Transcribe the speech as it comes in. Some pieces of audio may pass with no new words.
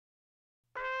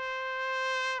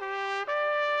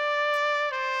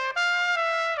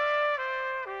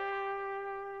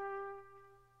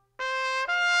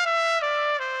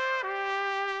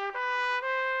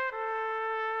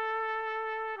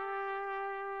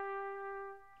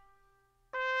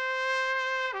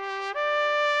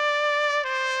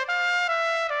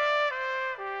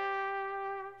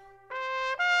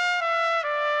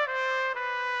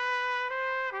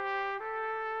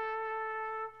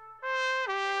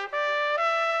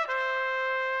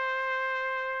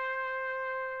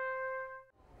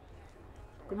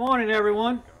Good morning,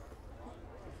 everyone.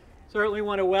 Certainly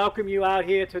want to welcome you out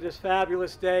here to this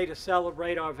fabulous day to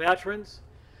celebrate our veterans.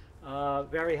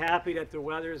 Very happy that the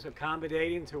weather is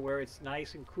accommodating to where it's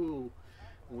nice and cool.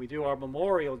 When we do our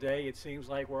Memorial Day, it seems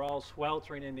like we're all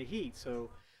sweltering in the heat, so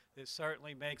this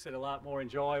certainly makes it a lot more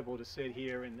enjoyable to sit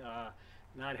here and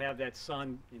not have that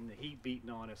sun and the heat beating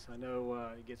on us. I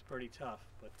know it gets pretty tough,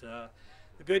 but a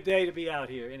good day to be out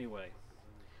here anyway.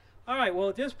 All right, well,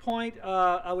 at this point,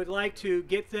 I would like to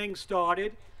get things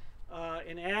started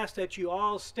and ask that you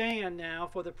all stand now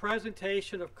for the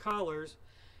presentation of colors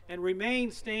and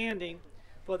remain standing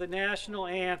for the national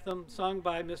anthem sung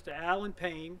by Mr. Alan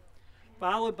Payne,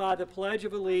 followed by the Pledge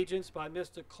of Allegiance by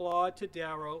Mr. Claude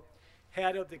Tadero,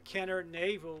 head of the Kenner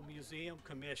Naval Museum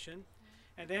Commission,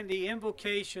 and then the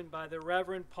invocation by the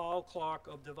Reverend Paul Clark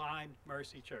of Divine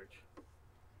Mercy Church.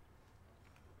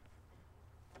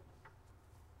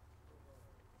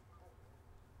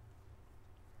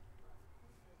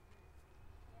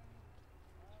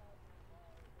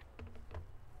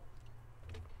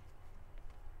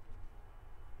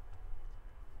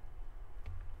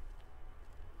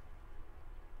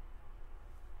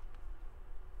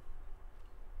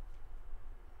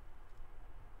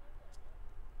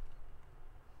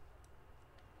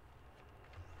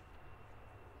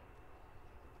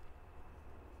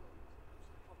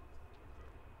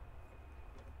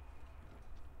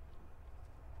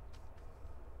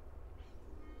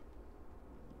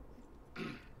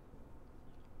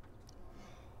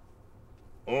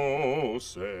 Oh,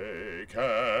 say,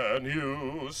 can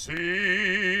you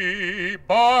see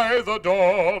by the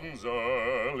dawn's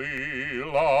early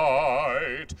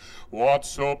light what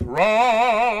so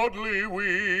proudly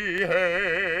we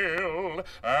hailed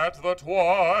at the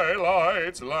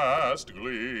twilight's last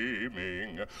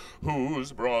gleaming,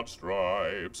 whose broad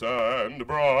stripes and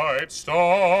bright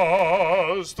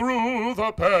stars through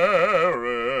the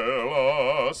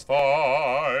perilous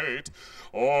fight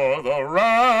o'er the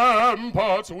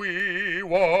ramparts we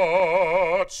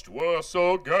watched were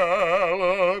so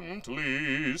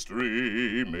gallantly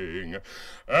streaming,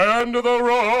 and the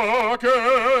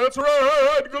rocket's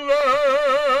red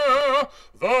glare,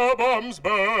 the bombs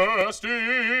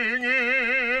bursting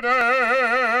in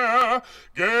air,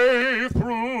 gave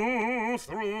proof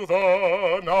through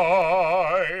the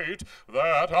night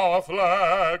that our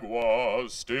flag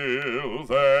was still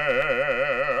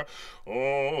there.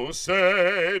 Oh,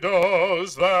 say,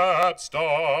 does that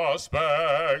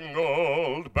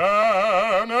star-spangled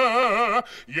banner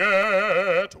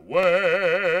yet wave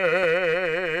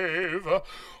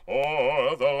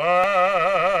o'er the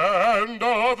land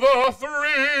of the free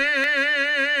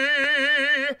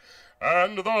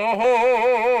and the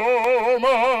home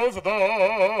of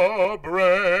the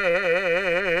brave?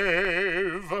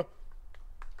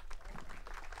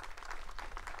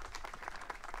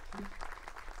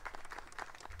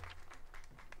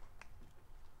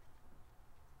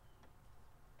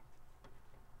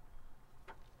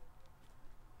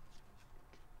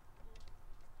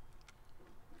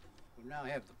 We now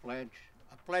have the pledge.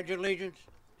 I pledge allegiance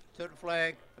to the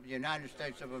flag of the United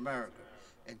States of America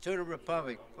and to the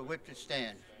republic for which it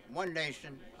stands, one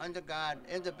nation, under God,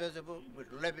 indivisible,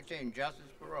 with liberty and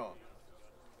justice for all.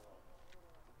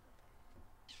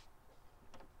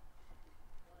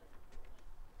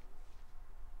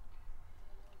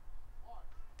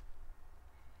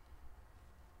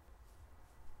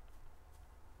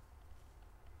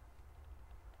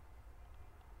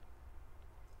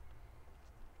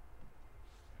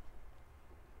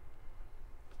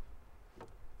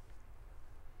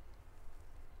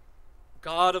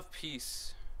 God of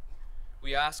peace,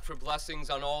 we ask for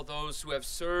blessings on all those who have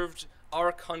served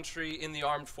our country in the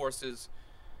armed forces.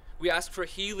 We ask for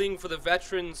healing for the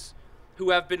veterans who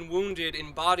have been wounded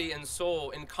in body and soul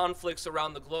in conflicts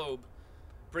around the globe.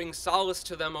 Bring solace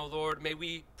to them, O Lord. May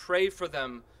we pray for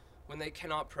them when they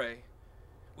cannot pray.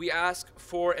 We ask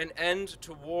for an end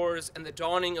to wars and the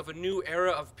dawning of a new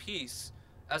era of peace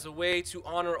as a way to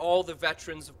honor all the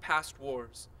veterans of past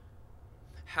wars.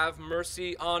 Have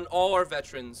mercy on all our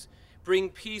veterans. Bring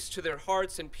peace to their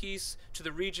hearts and peace to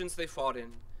the regions they fought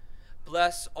in.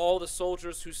 Bless all the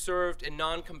soldiers who served in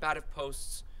non-combative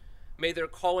posts. May their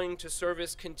calling to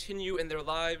service continue in their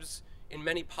lives in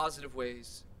many positive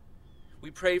ways.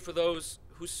 We pray for those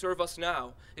who serve us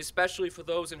now, especially for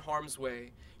those in harm's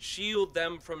way. Shield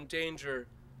them from danger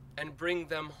and bring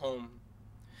them home.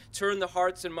 Turn the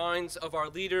hearts and minds of our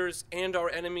leaders and our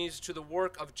enemies to the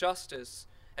work of justice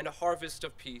and a harvest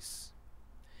of peace.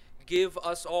 Give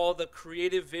us all the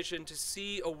creative vision to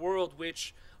see a world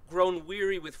which, grown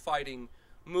weary with fighting,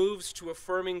 moves to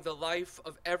affirming the life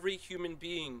of every human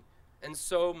being and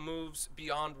so moves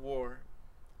beyond war.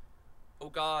 O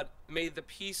God, may the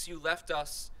peace you left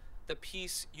us, the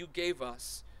peace you gave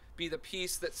us, be the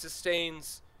peace that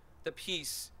sustains, the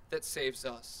peace that saves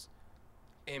us.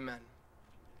 Amen.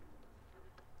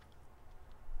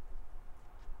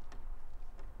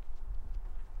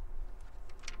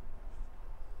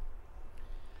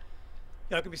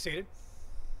 Y'all can be seated.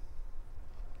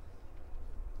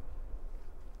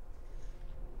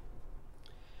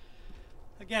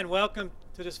 Again, welcome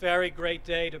to this very great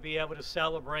day to be able to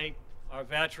celebrate our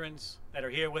veterans that are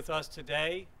here with us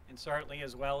today, and certainly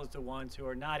as well as the ones who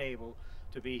are not able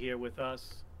to be here with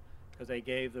us because they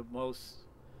gave the most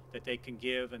that they can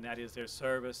give, and that is their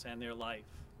service and their life.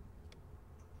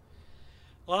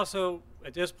 Also,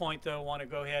 at this point, though, I want to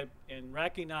go ahead and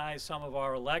recognize some of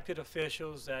our elected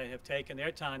officials that have taken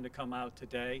their time to come out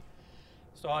today,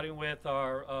 starting with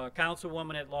our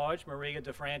Councilwoman at Large, Maria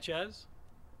DeFrances,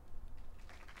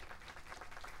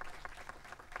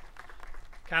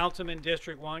 Councilman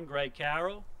District 1, Greg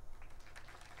Carroll,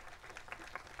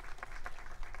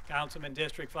 Councilman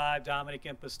District 5, Dominic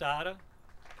Impostata,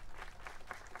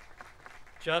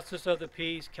 Justice of the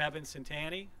Peace, Kevin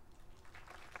Santani,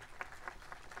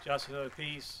 Justice of the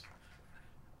Peace,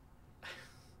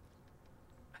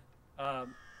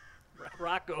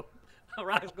 Rocco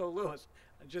Lewis.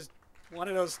 Just one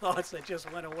of those thoughts that just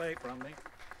went away from me.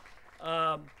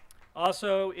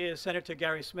 Also is Senator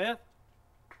Gary Smith,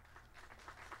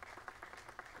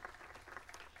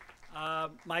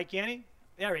 Mike Yenny,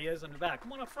 there he is in the back.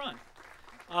 Come on up front.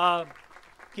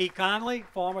 Keith Conley,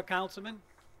 former councilman,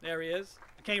 there he is.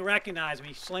 I can't recognize him,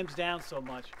 he slims down so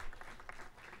much.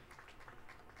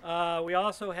 We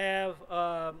also have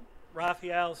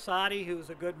Raphael Sadi, who's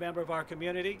a good member of our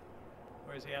community.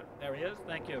 Where is he at? There he is.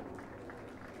 Thank you.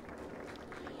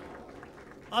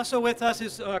 Also with us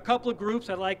is a couple of groups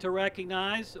I'd like to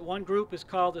recognize. One group is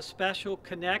called the Special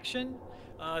Connection.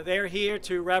 They're here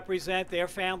to represent their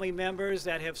family members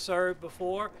that have served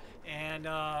before and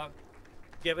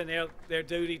given their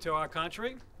duty to our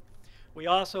country. We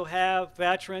also have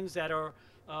veterans that are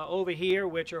over here,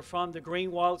 which are from the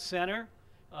Greenwald Center.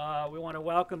 We want to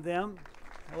welcome them.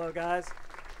 Hello, guys,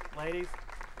 ladies.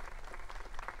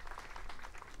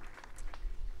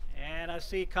 And I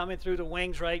see coming through the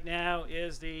wings right now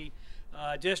is the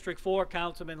District 4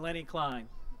 Councilman Lenny Klein.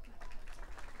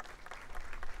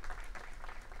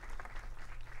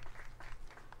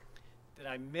 Did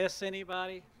I miss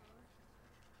anybody?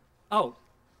 Oh,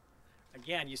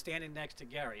 again, you're standing next to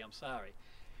Gary. I'm sorry.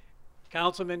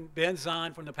 Councilman Ben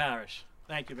Zahn from the parish.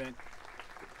 Thank you, Ben.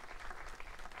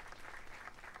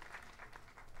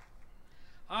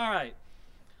 All right.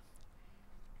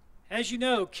 As you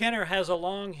know, Kenner has a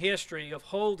long history of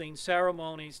holding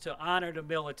ceremonies to honor the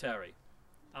military.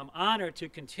 I'm honored to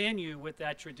continue with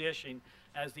that tradition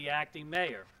as the acting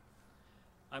mayor.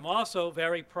 I'm also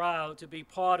very proud to be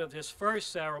part of this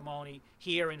first ceremony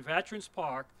here in Veterans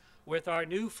Park with our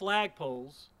new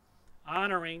flagpoles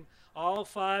honoring all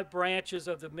 5 branches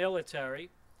of the military,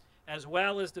 as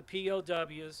well as the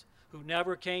POWs who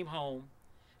never came home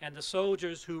and the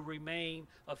soldiers who remain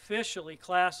officially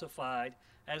classified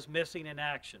as missing in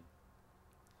action.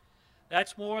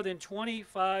 That's more than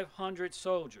 2,500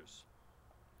 soldiers.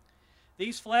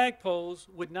 These flagpoles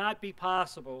would not be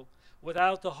possible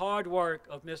without the hard work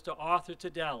of Mr. Arthur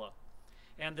Tadella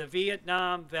and the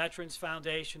Vietnam Veterans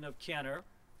Foundation of Kenner,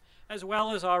 as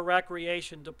well as our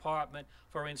Recreation Department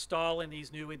for installing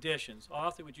these new additions.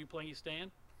 Arthur, would you please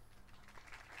stand?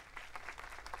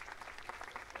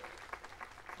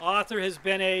 Arthur has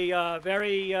been a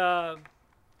very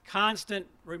constant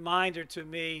reminder to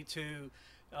me to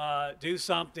do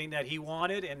something that he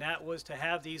wanted, and that was to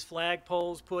have these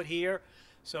flagpoles put here.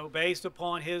 So based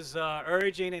upon his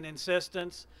urging and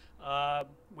insistence,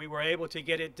 we were able to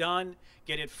get it done,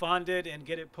 get it funded, and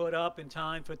get it put up in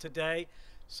time for today.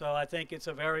 So I think it's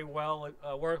a very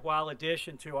worthwhile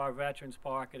addition to our Veterans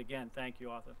Park. And again, thank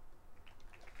you, Arthur.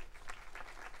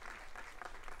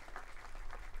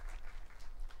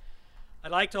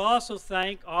 I'd like to also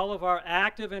thank all of our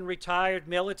active and retired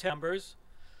military members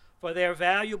for their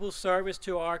valuable service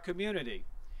to our community.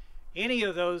 Any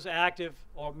of those active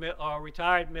or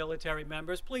retired military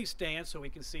members, please stand so we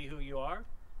can see who you are.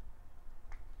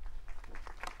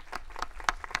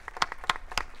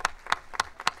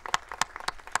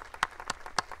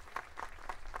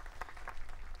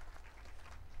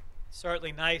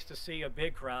 Certainly nice to see a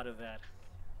big crowd of that.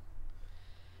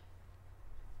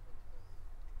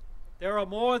 There are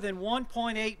more than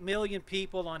 1.8 million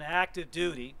people on active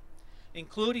duty,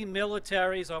 including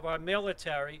militaries of our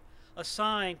military,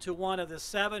 assigned to one of the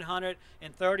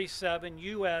 737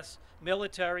 U.S.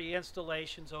 military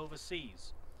installations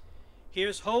overseas.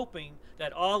 Here's hoping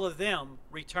that all of them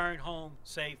return home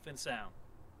safe and sound.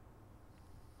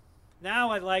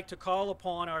 Now I'd like to call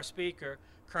upon our speaker,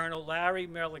 Colonel Larry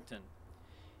Merington.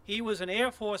 He was an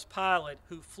Air Force pilot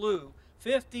who flew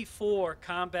 54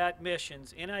 combat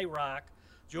missions in Iraq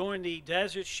during the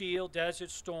Desert Shield,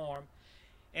 Desert Storm,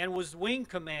 and was wing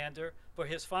commander for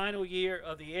his final year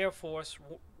of the Air Force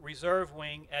Reserve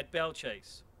Wing at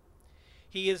Belchase.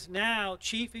 He is now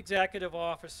Chief Executive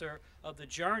Officer of the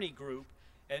Journey Group,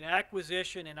 an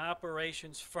acquisition and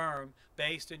operations firm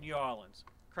based in New Orleans.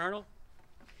 Colonel?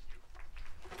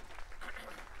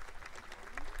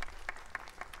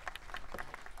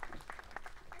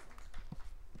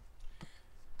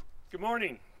 Good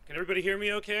morning. Can everybody hear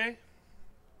me okay?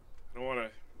 I don't want to...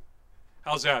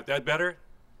 How's that? That better?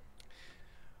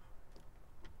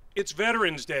 It's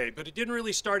Veterans Day, but it didn't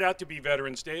really start out to be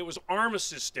Veterans Day. It was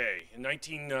Armistice Day in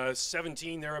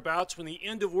 1917, thereabouts, when the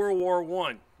end of World War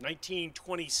I.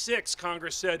 1926,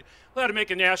 Congress said, we ought to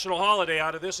make a national holiday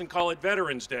out of this and call it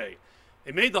Veterans Day.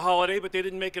 They made the holiday, but they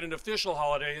didn't make it an official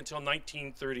holiday until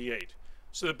 1938.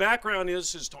 So the background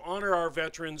is to honor our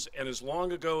veterans, and as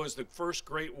long ago as the first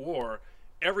Great War,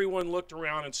 everyone looked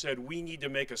around and said, we need to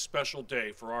make a special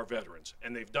day for our veterans.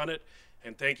 And they've done it,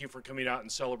 and thank you for coming out and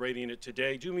celebrating it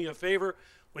today. Do me a favor,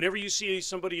 whenever you see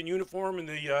somebody in uniform in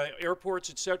the airports,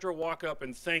 etc., walk up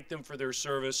and thank them for their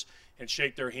service and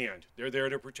shake their hand. They're there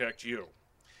to protect you.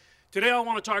 Today I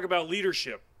want to talk about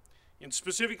leadership, and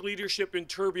specific leadership in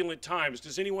turbulent times.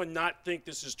 Does anyone not think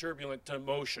this is turbulent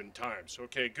emotion times?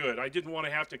 Okay, good. I didn't want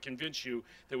to have to convince you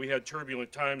that we had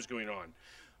turbulent times going on.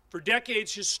 For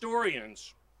decades,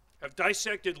 historians have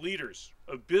dissected leaders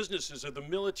of businesses, of the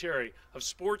military, of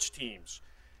sports teams,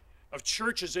 of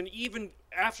churches, and even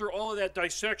after all of that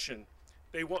dissection,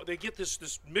 they get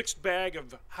this mixed bag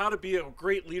of how to be a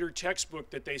great leader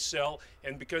textbook that they sell,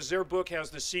 and because their book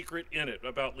has the secret in it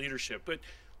about leadership. But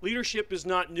leadership is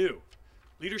not new.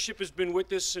 Leadership has been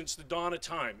with us since the dawn of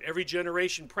time. Every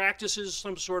generation practices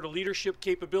some sort of leadership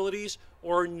capabilities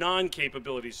or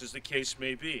non-capabilities, as the case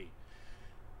may be.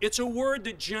 It's a word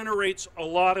that generates a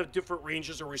lot of different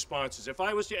ranges of responses. If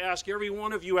I was to ask every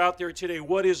one of you out there today,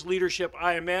 what is leadership?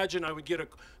 I imagine I would get a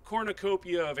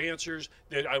cornucopia of answers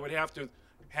that I would have to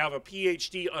have a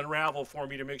PhD unravel for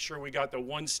me to make sure we got the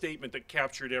one statement that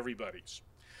captured everybody's.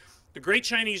 The great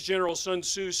Chinese general Sun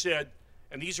Tzu said,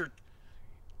 and these are,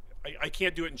 I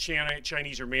can't do it in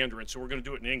Chinese or Mandarin, so we're going to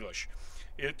do it in English.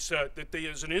 It's that there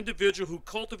is an individual who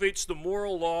cultivates the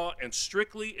moral law and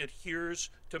strictly adheres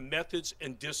to methods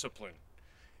and discipline.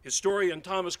 Historian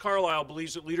Thomas Carlyle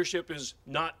believes that leadership is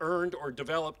not earned or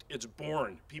developed, it's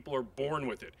born. People are born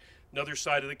with it. Another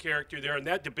side of the character there, and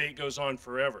that debate goes on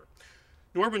forever.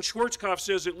 Norman Schwarzkopf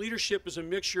says that leadership is a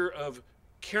mixture of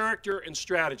character and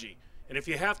strategy, and if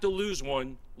you have to lose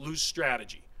one, lose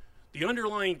strategy. The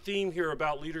underlying theme here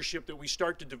about leadership that we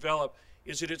start to develop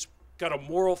is that it's got a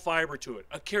moral fiber to it,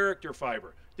 a character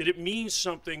fiber, that it means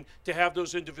something to have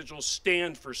those individuals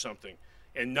stand for something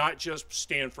and not just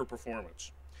stand for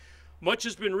performance. Much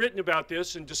has been written about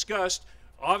this and discussed,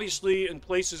 obviously in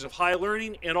places of high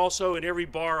learning and also in every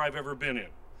bar I've ever been in.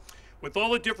 With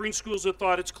all the differing schools of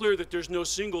thought, it's clear that there's no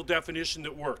single definition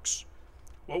that works.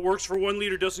 What works for one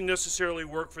leader doesn't necessarily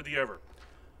work for the other.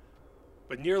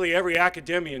 But nearly every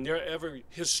academician, every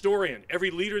historian,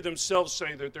 every leader themselves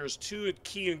say that there's two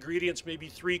key ingredients, maybe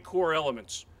three core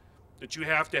elements that you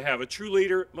have to have. A true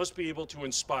leader must be able to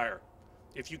inspire.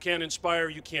 If you can't inspire,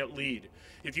 you can't lead.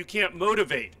 If you can't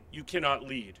motivate, you cannot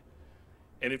lead.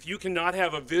 And if you cannot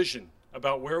have a vision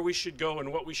about where we should go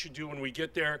and what we should do when we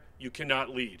get there, you cannot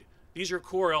lead. These are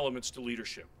core elements to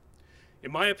leadership.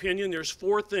 In my opinion, there's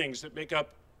four things that make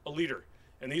up a leader.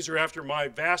 And these are after my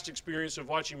vast experience of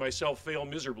watching myself fail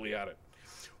miserably at it.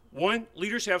 One,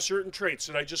 leaders have certain traits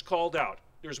that I just called out.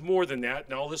 There's more than that,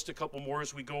 and I'll list a couple more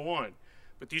as we go on.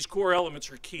 But these core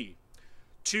elements are key.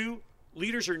 Two,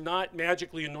 leaders are not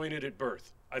magically anointed at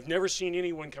birth. I've never seen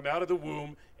anyone come out of the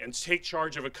womb and take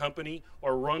charge of a company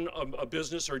or run a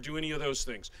business or do any of those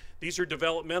things. These are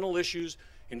developmental issues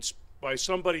by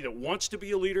somebody that wants to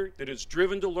be a leader, that is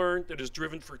driven to learn, that is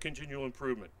driven for continual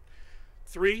improvement.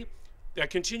 Three, that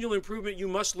continual improvement, you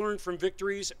must learn from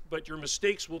victories, but your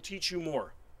mistakes will teach you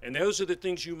more. And those are the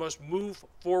things you must move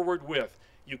forward with.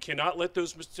 You cannot let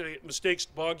those mistakes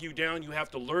bog you down. You have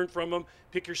to learn from them,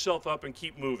 pick yourself up, and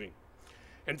keep moving.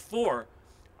 And four,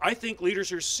 I think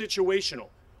leaders are situational.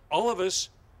 All of us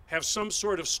have some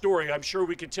sort of story I'm sure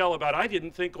we could tell about. I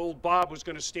didn't think old Bob was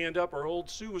going to stand up or old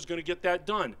Sue was going to get that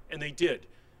done, and they did.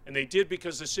 And they did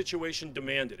because the situation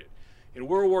demanded it. In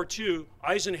World War II,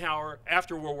 Eisenhower,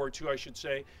 after World War II, I should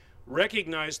say,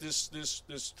 recognized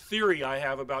this theory I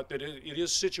have about that it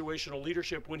is situational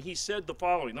leadership when he said the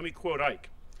following. Let me quote Ike.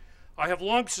 "I have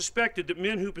long suspected that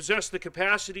men who possess the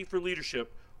capacity for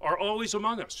leadership are always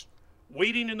among us,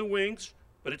 waiting in the wings,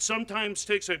 but it sometimes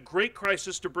takes a great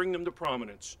crisis to bring them to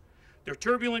prominence. The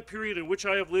turbulent period in which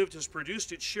I have lived has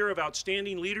produced its share of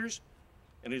outstanding leaders,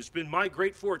 and it has been my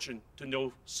great fortune to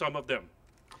know some of them.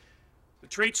 The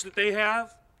traits that they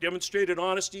have demonstrated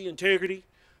honesty, integrity,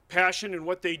 passion in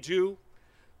what they do,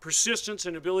 persistence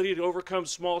and ability to overcome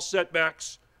small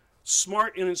setbacks,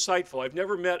 smart and insightful. I've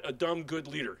never met a dumb good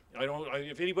leader.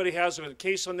 If anybody has a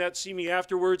case on that, see me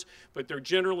afterwards, but they're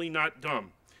generally not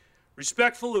dumb.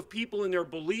 Respectful of people and their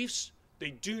beliefs,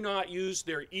 they do not use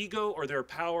their ego or their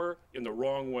power in the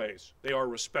wrong ways. They are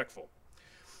respectful.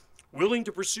 Willing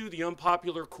to pursue the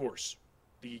unpopular course.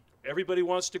 Everybody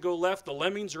wants to go left. The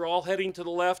lemmings are all heading to the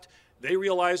left. They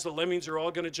realize the lemmings are all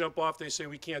going to jump off. They say,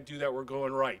 we can't do that, we're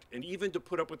going right. And even to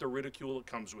put up with the ridicule that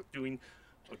comes with doing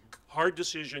a hard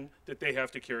decision that they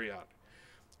have to carry out.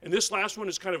 And this last one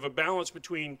is kind of a balance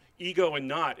between ego and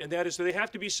not, and that is that they have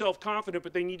to be self-confident,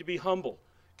 but they need to be humble.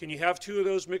 Can you have two of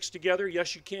those mixed together?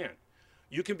 Yes, you can.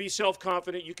 You can be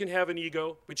self-confident, you can have an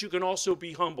ego, but you can also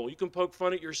be humble. You can poke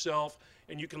fun at yourself,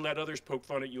 and you can let others poke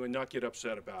fun at you and not get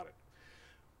upset about it.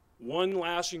 One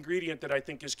last ingredient that I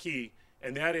think is key,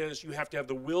 and that is you have to have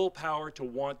the willpower to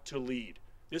want to lead.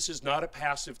 This is not a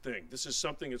passive thing. This is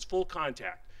something that's full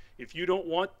contact. If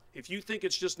you think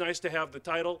it's just nice to have the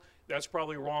title, that's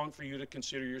probably wrong for you to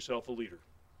consider yourself a leader.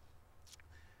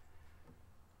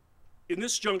 In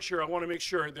this juncture, I want to make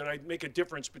sure that I make a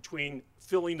difference between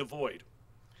filling the void.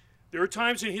 There are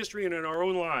times in history and in our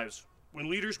own lives when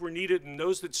leaders were needed, and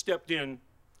those that stepped in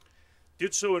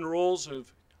did so in roles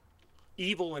of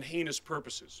evil and heinous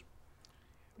purposes.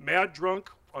 Mad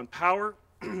drunk on power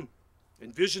and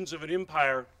visions of an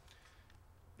empire,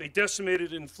 they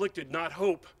decimated and inflicted not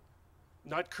hope,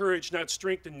 not courage, not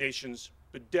strength in nations,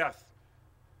 but death.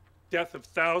 Death of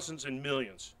thousands and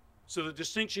millions. So the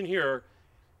distinction here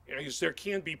is there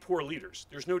can be poor leaders.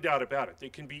 There's no doubt about it. They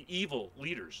can be evil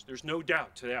leaders. There's no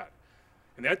doubt to that.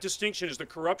 And that distinction is the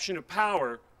corruption of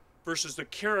power versus the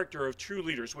character of true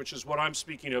leaders, which is what I'm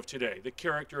speaking of today, the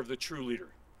character of the true leader.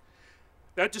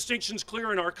 That distinction's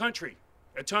clear in our country.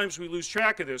 At times we lose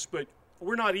track of this, but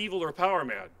we're not evil or power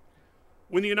mad.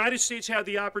 When the United States had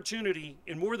the opportunity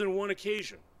in more than one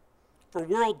occasion for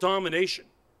world domination,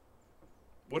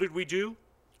 what did we do?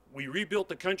 We rebuilt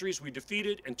the countries we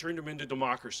defeated and turned them into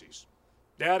democracies.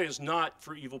 That is not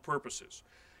for evil purposes.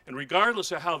 And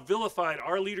regardless of how vilified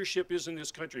our leadership is in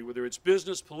this country, whether it's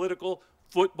business, political,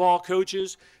 football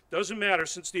coaches, doesn't matter,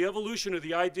 since the evolution of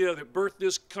the idea that birthed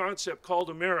this concept called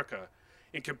America,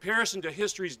 in comparison to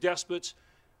history's despots,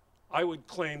 I would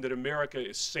claim that America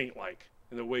is saint-like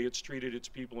in the way it's treated its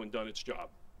people and done its job.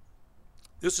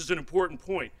 This is an important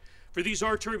point, for these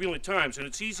are turbulent times, and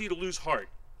it's easy to lose heart.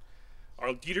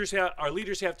 Our leaders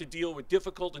have to deal with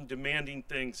difficult and demanding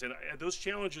things, and those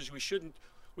challenges, we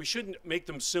shouldn't make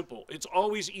them simple. It's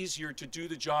always easier to do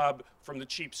the job from the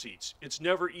cheap seats. It's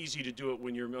never easy to do it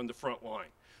when you're on the front line.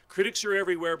 Critics are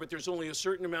everywhere, but there's only a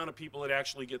certain amount of people that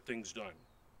actually get things done.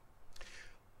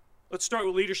 Let's start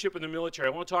with leadership in the military.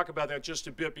 I want to talk about that just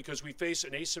a bit because we face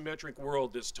an asymmetric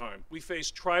world this time. We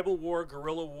face tribal war,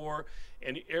 guerrilla war,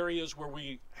 and areas where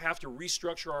we have to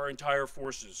restructure our entire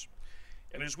forces.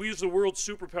 And as we as the world's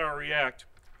superpower react,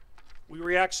 we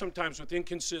react sometimes with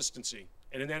inconsistency.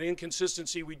 And in that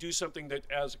inconsistency, we do something that,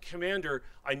 as a commander,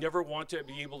 I never want to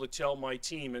be able to tell my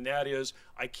team, and that is,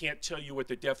 I can't tell you what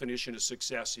the definition of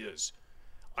success is.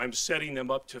 I'm setting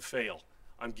them up to fail.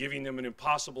 I'm giving them an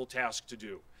impossible task to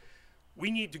do.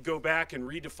 We need to go back and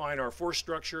redefine our force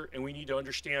structure, and we need to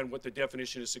understand what the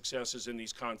definition of success is in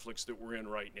these conflicts that we're in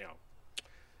right now.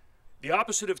 The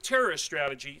opposite of terrorist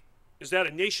strategy is that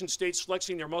of nation states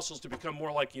flexing their muscles to become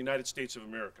more like the United States of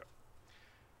America.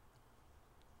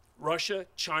 Russia,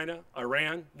 China,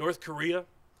 Iran, North Korea,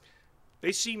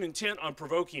 they seem intent on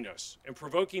provoking us and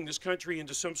provoking this country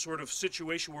into some sort of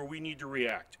situation where we need to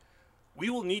react. We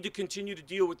will need to continue to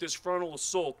deal with this frontal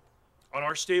assault on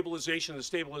our stabilization, the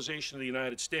stabilization of the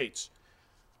United States.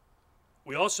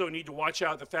 We also need to watch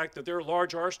out the fact that their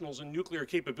large arsenals and nuclear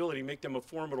capability make them a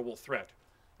formidable threat.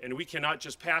 And we cannot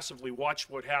just passively watch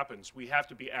what happens. We have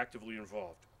to be actively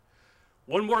involved.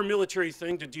 One more military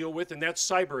thing to deal with, and that's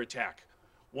cyber attack.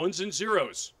 Ones and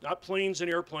zeros, not planes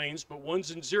and airplanes, but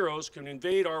ones and zeros can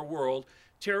invade our world,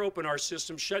 tear open our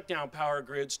systems, shut down power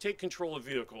grids, take control of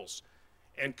vehicles.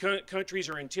 And countries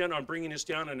are intent on bringing us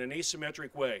down in an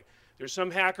asymmetric way. There's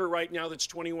some hacker right now that's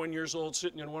 21 years old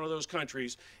sitting in one of those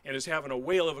countries and is having a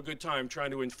whale of a good time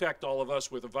trying to infect all of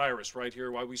us with a virus right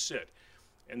here while we sit.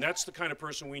 And that's the kind of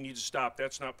person we need to stop.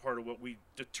 That's not part of what we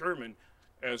determine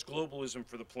as globalism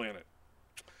for the planet.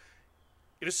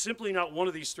 It is simply not one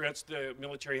of these threats the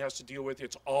military has to deal with.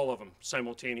 It's all of them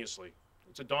simultaneously.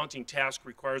 It's a daunting task,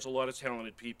 requires a lot of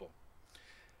talented people.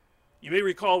 You may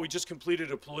recall we just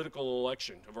completed a political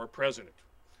election of our president.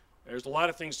 There's a lot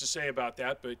of things to say about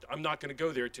that, but I'm not going to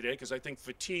go there today because I think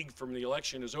fatigue from the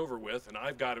election is over with, and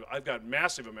I've got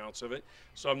massive amounts of it,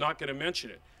 so I'm not going to mention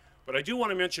it. But I do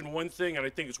want to mention one thing, and I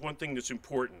think it's one thing that's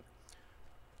important.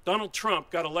 Donald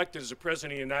Trump got elected as the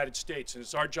President of the United States, and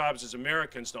it's our jobs as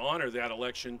Americans to honor that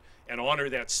election and honor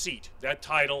that seat, that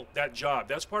title, that job.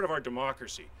 That's part of our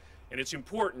democracy. And it's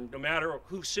important, no matter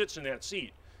who sits in that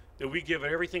seat, that we give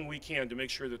everything we can to make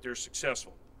sure that they're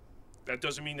successful. That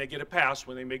doesn't mean they get a pass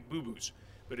when they make boo-boos,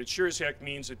 but it sure as heck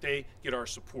means that they get our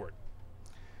support.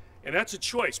 And that's a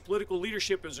choice. Political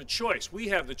leadership is a choice. We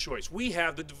have the choice. We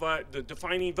have the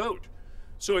defining vote.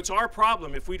 So it's our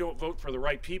problem if we don't vote for the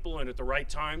right people and at the right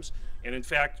times, and in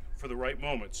fact, for the right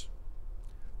moments.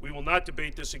 We will not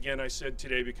debate this again, I said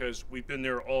today, because we've been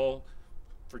there all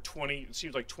for it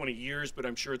seems like 20 years, but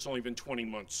I'm sure it's only been 20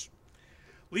 months.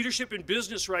 Leadership in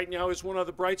business right now is one of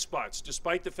the bright spots,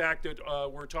 despite the fact that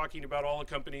we're talking about all the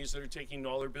companies that are taking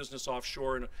all their business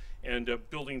offshore and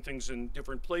building things in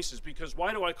different places. Because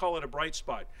why do I call it a bright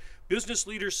spot? Business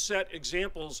leaders set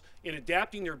examples in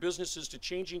adapting their businesses to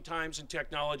changing times and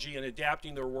technology and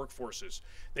adapting their workforces.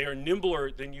 They are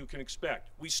nimbler than you can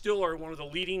expect. We still are one of the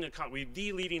leading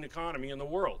economy in the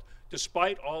world,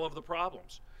 despite all of the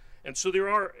problems. And so there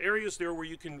are areas there where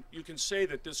you can say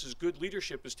that this is good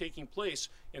leadership is taking place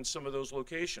in some of those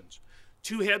locations.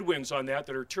 Two headwinds on that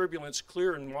are turbulence,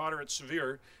 clear and moderate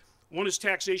severe. One is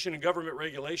taxation and government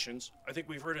regulations. I think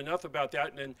we've heard enough about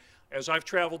that. And as I've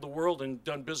traveled the world and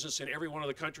done business in every one of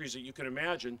the countries that you can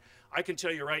imagine, I can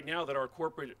tell you right now that our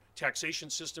corporate taxation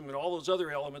system and all those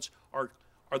other elements are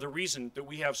the reason that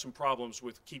we have some problems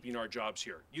with keeping our jobs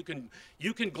here. You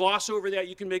can gloss over that,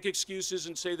 you can make excuses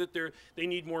and say that they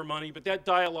need more money, but that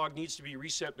dialogue needs to be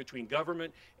reset between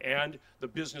government and the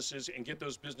businesses and get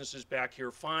those businesses back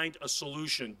here. Find a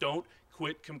solution. Don't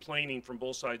quit complaining from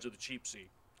both sides of the cheap seat.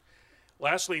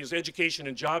 Lastly is education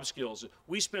and job skills.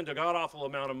 We spend a god-awful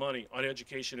amount of money on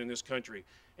education in this country,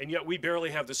 and yet we barely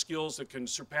have the skills that can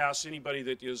surpass anybody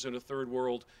that is in a third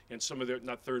world and some of their,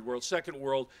 not third world, second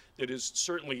world, that is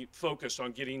certainly focused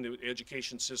on getting the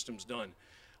education systems done.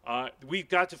 We've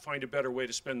got to find a better way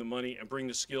to spend the money and bring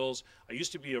the skills. I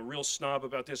used to be a real snob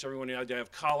about this. Everyone had to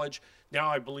have college. Now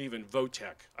I believe in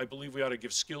VOTEC. I believe we ought to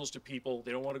give skills to people.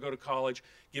 They don't want to go to college.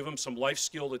 Give them some life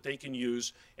skill that they can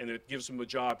use, and it gives them a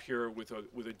job here with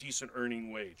a decent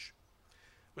earning wage.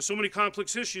 With so many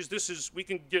complex issues,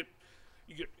 the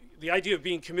idea of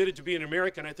being committed to being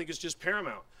American, I think, is just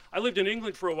paramount. I lived in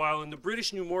England for a while, and the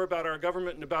British knew more about our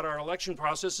government and about our election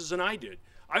processes than I did.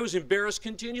 I was embarrassed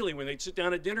continually when they'd sit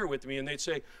down at dinner with me and they'd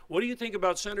say, "What do you think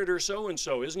about Senator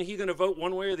so-and-so? Isn't he going to vote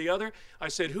one way or the other?" I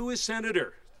said, "Who is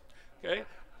Senator?" Okay?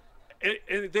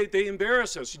 And they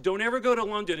embarrass us. Don't ever go to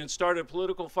London and start a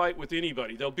political fight with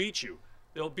anybody. They'll beat you.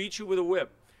 They'll beat you with a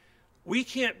whip. We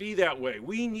can't be that way.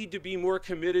 We need to be more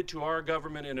committed to our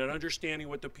government and in understanding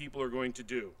what the people are going to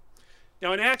do.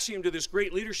 Now, an axiom to this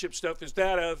great leadership stuff is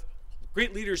that of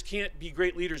great leaders can't be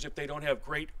great leaders if they don't have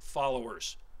great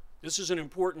followers. This is an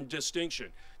important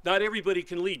distinction. Not everybody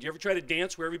can lead. You ever try to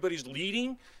dance where everybody's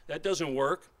leading? That doesn't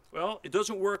work. Well, it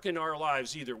doesn't work in our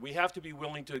lives either. We have to be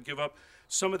willing to give up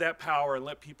some of that power and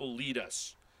let people lead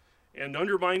us. And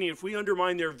if we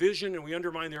undermine their vision and we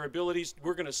undermine their abilities,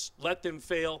 we're going to let them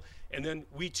fail, and then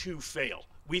we too fail.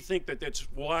 We think that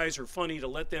that's wise or funny to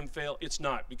let them fail. It's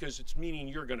not, because it's meaning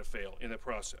you're going to fail in the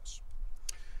process.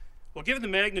 Well, given the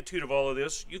magnitude of all of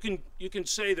this, you can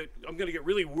say that I'm going to get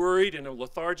really worried and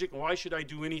lethargic, and why should I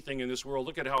do anything in this world?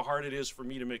 Look at how hard it is for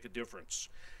me to make a difference.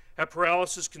 That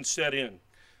paralysis can set in.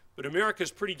 But America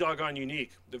is pretty doggone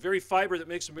unique. The very fiber that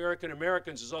makes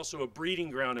Americans is also a breeding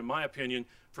ground, in my opinion,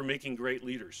 for making great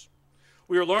leaders.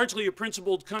 We are largely a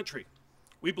principled country.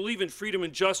 We believe in freedom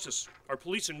and justice. Our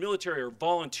police and military are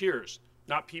volunteers,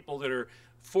 not people that are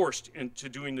forced into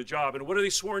doing the job. And what are they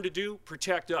sworn to do?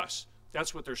 Protect us.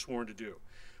 That's what they're sworn to do.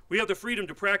 We have the freedom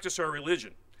to practice our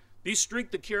religion. These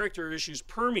strength and character issues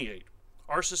permeate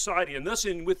our society, and thus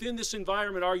within this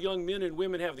environment, our young men and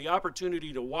women have the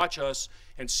opportunity to watch us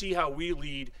and see how we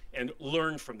lead and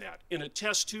learn from that in a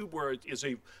test tube where it is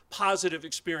a positive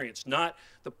experience, not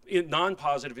the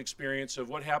non-positive experience of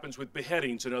what happens with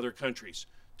beheadings in other countries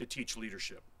to teach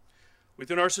leadership.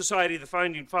 Within our society, the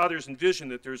Founding Fathers envisioned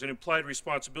that there's an implied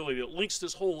responsibility that links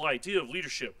this whole idea of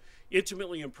leadership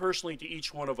intimately and personally to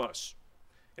each one of us.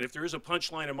 And if there is a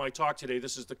punchline in my talk today,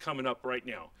 this is the coming up right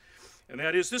now. And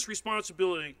that is, this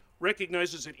responsibility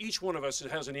recognizes that each one of us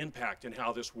has an impact in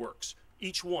how this works.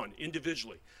 Each one,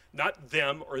 individually. Not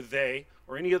them or they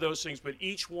or any of those things, but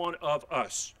each one of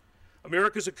us.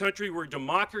 America is a country where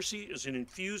democracy is an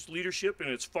infused leadership, and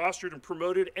it's fostered and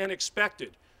promoted and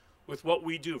expected with what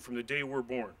we do from the day we're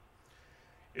born.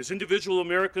 As individual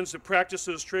Americans that practice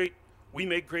those traits, we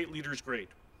make great leaders great.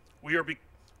 We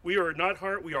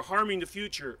are harming the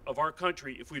future of our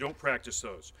country if we don't practice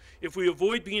those. If we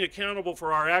avoid being accountable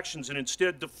for our actions and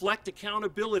instead deflect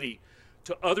accountability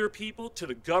to other people, to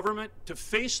the government, to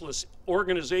faceless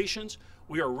organizations,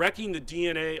 we are wrecking the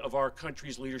DNA of our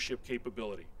country's leadership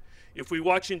capability. If we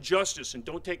watch injustice and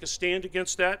don't take a stand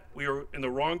against that, we are in the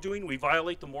wrongdoing. We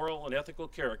violate the moral and ethical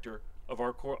character of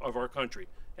our country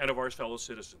and of our fellow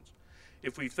citizens.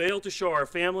 If we fail to show our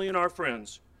family and our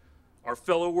friends, our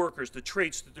fellow workers, the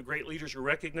traits that the great leaders are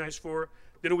recognized for,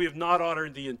 then we have not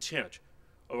honored the intent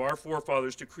of our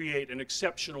forefathers to create an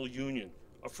exceptional union,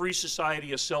 a free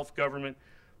society, a self-government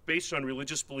based on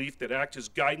religious belief that act as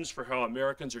guidance for how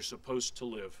Americans are supposed to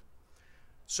live.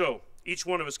 So, each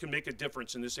one of us can make a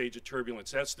difference in this age of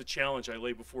turbulence. That's the challenge I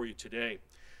lay before you today.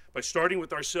 By starting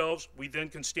with ourselves, we then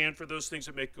can stand for those things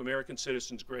that make American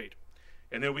citizens great.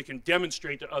 And then we can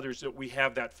demonstrate to others that we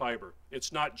have that fiber.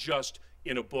 It's not just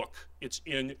in a book, it's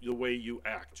in the way you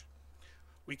act.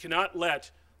 We cannot let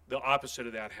the opposite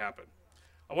of that happen.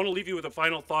 I want to leave you with a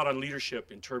final thought on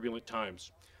leadership in turbulent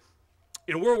times.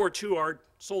 In World War II, our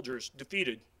soldiers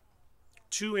defeated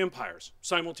two empires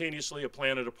simultaneously, a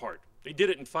planet apart. They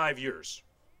did it in 5 years.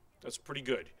 That's pretty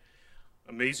good.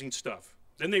 Amazing stuff.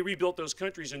 Then they rebuilt those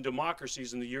countries in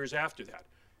democracies in the years after that.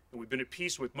 And we've been at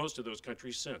peace with most of those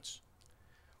countries since.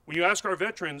 When you ask our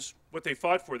veterans what they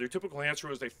fought for, their typical answer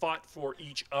was they fought for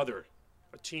each other,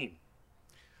 a team.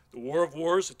 The War of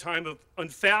Wars, a time of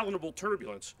unfathomable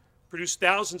turbulence, produced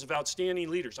thousands of outstanding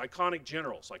leaders, iconic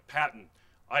generals like Patton,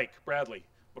 Ike, Bradley,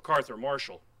 MacArthur,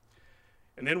 Marshall.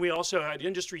 And then we also had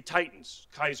industry titans,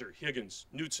 Kaiser, Higgins,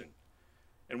 Knudsen.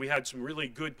 And we had some really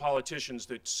good politicians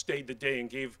that stayed the day and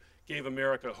gave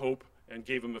America hope and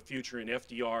gave them a future in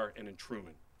FDR and in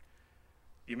Truman.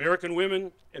 The American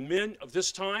women and men of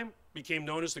this time became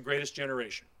known as the greatest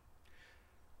generation.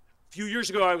 A few years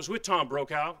ago, I was with Tom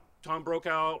Brokaw. Tom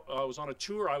Brokaw was on a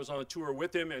tour. I was on a tour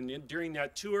with him, and during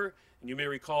that tour, and you may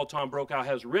recall Tom Brokaw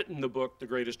has written the book, The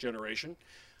Greatest Generation,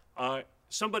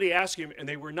 somebody asked him, and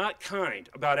they were not kind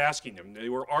about asking him. They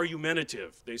were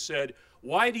argumentative. They said,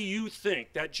 why do you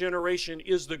think that generation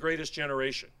is the greatest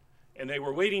generation? And they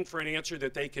were waiting for an answer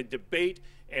that they could debate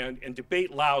and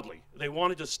debate loudly. They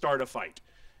wanted to start a fight.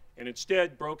 And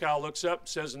instead, Brokaw looks up,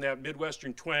 says in that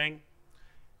Midwestern twang,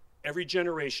 every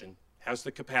generation has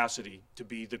the capacity to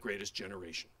be the greatest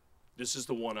generation. This is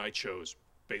the one I chose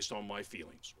based on my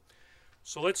feelings.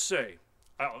 So let's say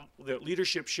that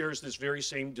leadership shares this very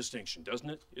same distinction,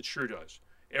 doesn't it? It sure does.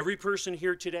 Every person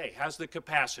here today has the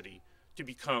capacity to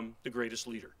become the greatest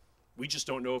leader. We just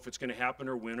don't know if it's going to happen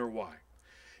or when or why.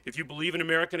 If you believe in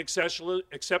American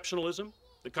exceptionalism,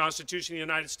 the Constitution of the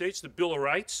United States, the Bill of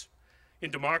Rights, in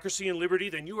democracy and liberty,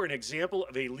 then you are an example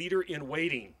of a leader in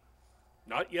waiting.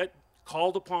 Not yet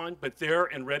called upon, but there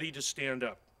and ready to stand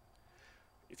up.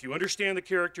 If you understand the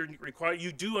character required,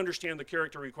 you do understand the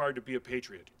character required to be a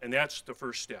patriot, and that's the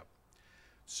first step.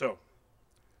 So,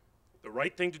 the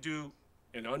right thing to do,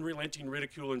 an unrelenting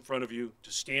ridicule in front of you,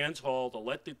 to stand tall, to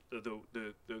let the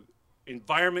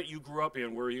environment you grew up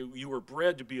in, where you were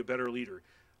bred to be a better leader,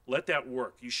 let that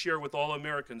work. You share with all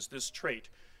Americans this trait,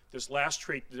 this last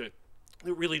trait that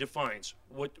really defines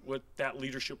what that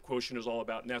leadership quotient is all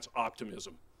about, and that's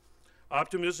optimism.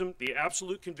 Optimism, the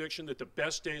absolute conviction that the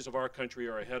best days of our country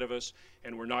are ahead of us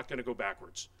and we're not going to go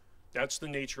backwards. That's the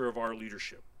nature of our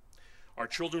leadership. Our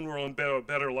children will have a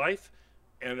better life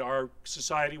and our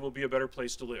society will be a better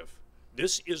place to live.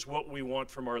 This is what we want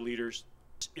from our leaders.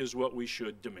 This is what we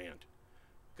should demand.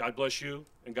 God bless you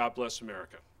and God bless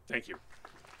America. Thank you.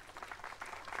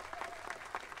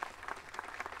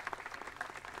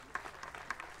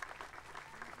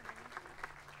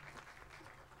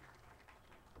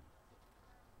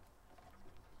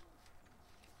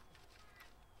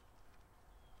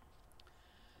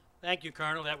 Thank you,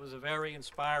 Colonel. That was a very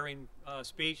inspiring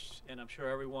speech, and I'm sure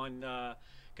everyone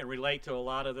can relate to a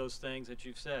lot of those things that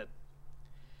you've said.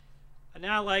 I'd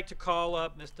now like to call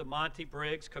up Mr. Monty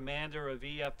Briggs, commander of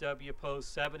EFW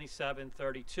Post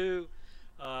 7732,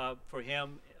 for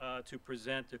him to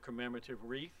present the commemorative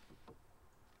wreath.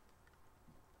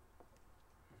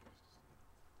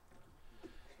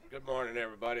 Good morning,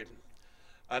 everybody.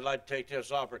 I'd like to take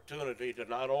this opportunity to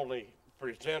not only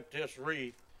present this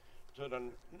wreath to the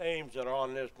names that are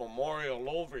on this memorial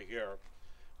over here,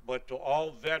 but to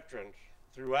all veterans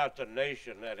throughout the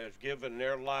nation that has given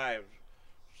their lives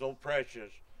so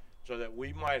precious so that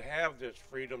we might have this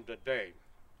freedom today.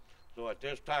 So at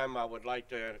this time, I would like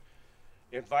to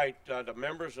invite the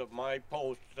members of my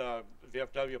post,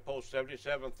 VFW Post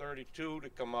 7732, to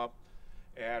come up.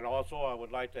 And also, I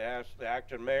would like to ask the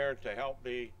acting mayor to help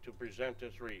me to present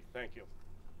this wreath. Thank you.